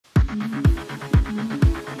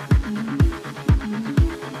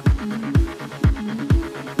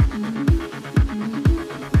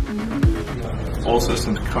All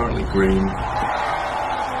systems currently green.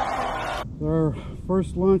 Our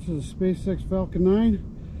first launch of the SpaceX Falcon 9.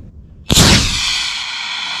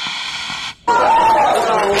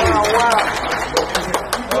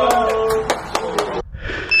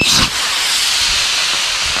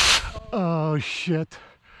 Oh shit.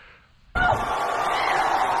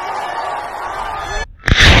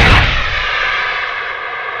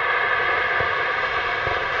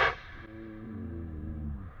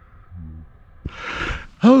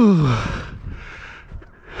 Oh,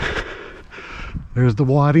 there's the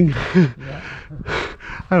wadding. Yeah.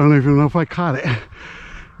 I don't even know if I caught it.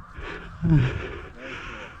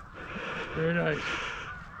 Very nice.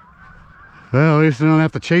 Well, at least I don't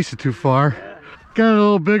have to chase it too far. Got a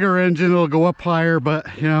little bigger engine, it'll go up higher, but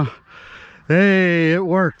you know, hey, it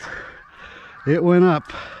worked. It went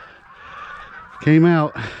up, came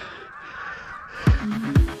out. 5,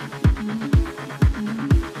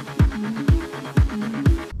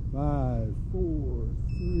 4,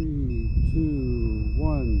 3, 2,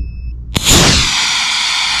 1.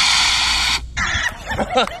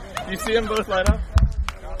 You see them both light up?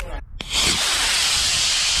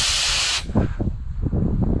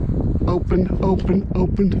 Open, open,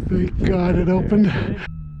 open. Thank God it opened.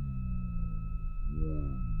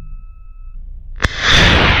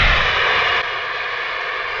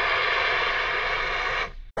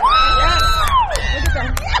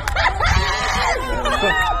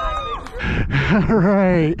 All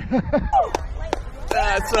right.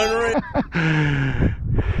 That's unreal.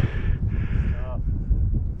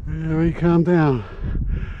 Yeah, we calm down.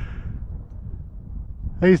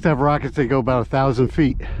 I used to have rockets that go about 1,000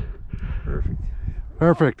 feet. Perfect.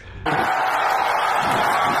 Perfect.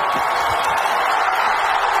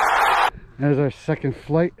 There's our second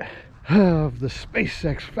flight of the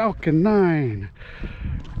SpaceX Falcon 9.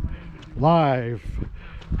 Live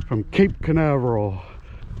from Cape Canaveral.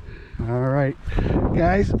 All right,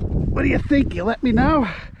 guys, what do you think? You let me know,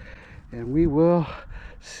 and we will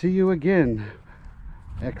see you again.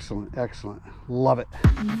 Excellent, excellent. Love it.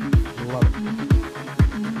 Love it.